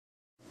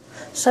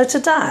So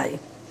today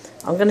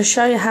I'm going to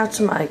show you how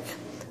to make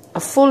a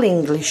full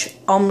English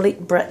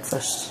omelette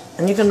breakfast,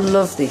 and you're going to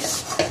love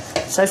this.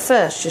 So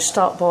first you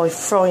start by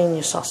frying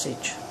your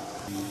sausage.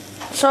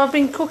 So I've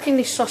been cooking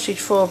this sausage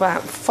for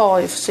about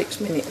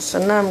 5-6 minutes,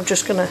 and now I'm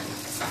just going to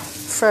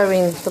throw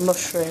in the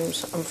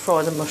mushrooms and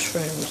fry the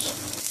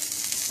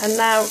mushrooms. And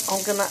now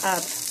I'm going to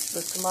add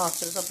the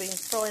tomatoes. I've been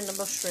frying the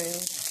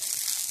mushrooms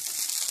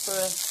for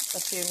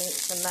a few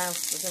minutes, and now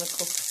we're going to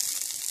cook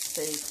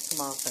the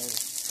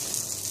tomatoes.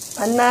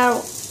 And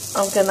now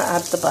I'm going to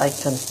add the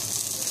bacon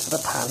to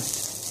the pan.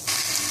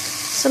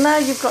 So now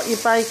you've got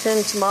your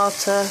bacon,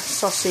 tomato,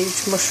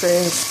 sausage,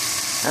 mushrooms,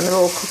 and they're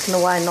all cooking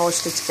away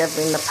nicely together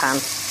in the pan.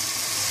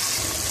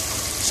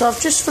 So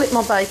I've just flipped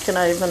my bacon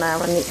over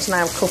now, and it's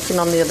now cooking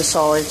on the other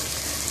side.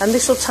 And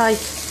this will take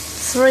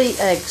 3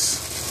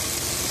 eggs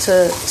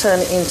to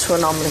turn it into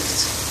an omelette.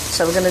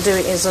 So we're going to do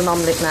it as an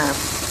omelette now.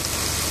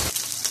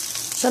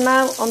 So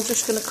now I'm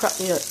just going to crack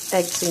the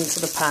eggs into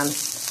the pan,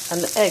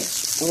 and the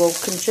eggs will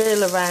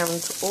congeal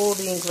around all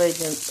the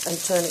ingredients and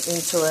turn it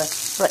into a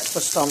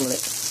breakfast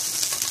omelette.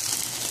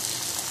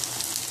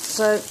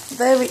 So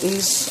there it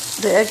is,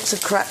 the eggs are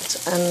cracked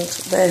and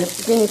they're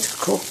beginning to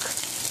cook,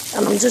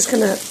 and I'm just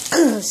going to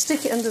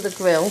stick it under the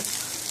grill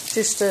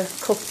just to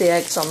cook the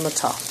eggs on the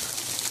top.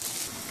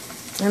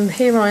 And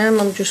here I am,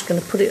 I'm just going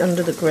to put it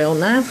under the grill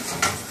now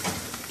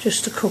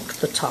just to cook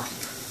the top.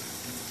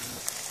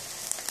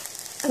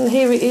 And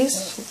here it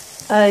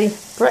is, a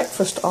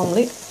breakfast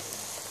omelette.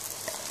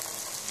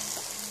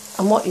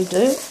 And what you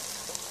do,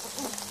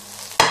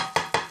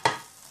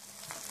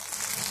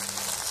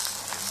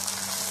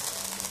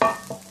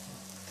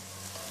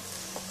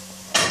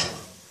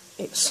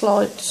 it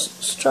slides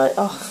straight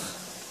off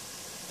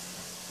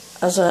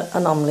as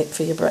an omelette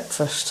for your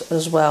breakfast,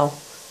 as well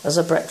as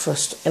a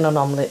breakfast in an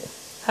omelette.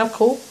 How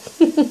cool.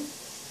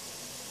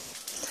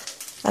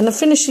 And I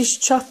finish this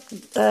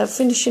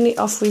finishing it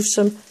off with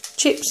some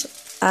chips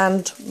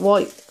and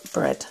white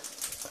bread.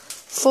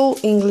 Full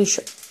English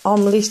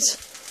omelette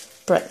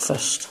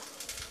breakfast.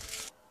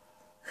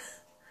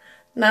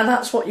 Now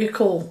that's what you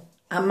call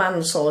a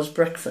man-sized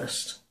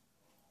breakfast.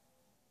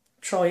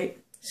 Try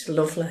it, it's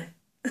lovely.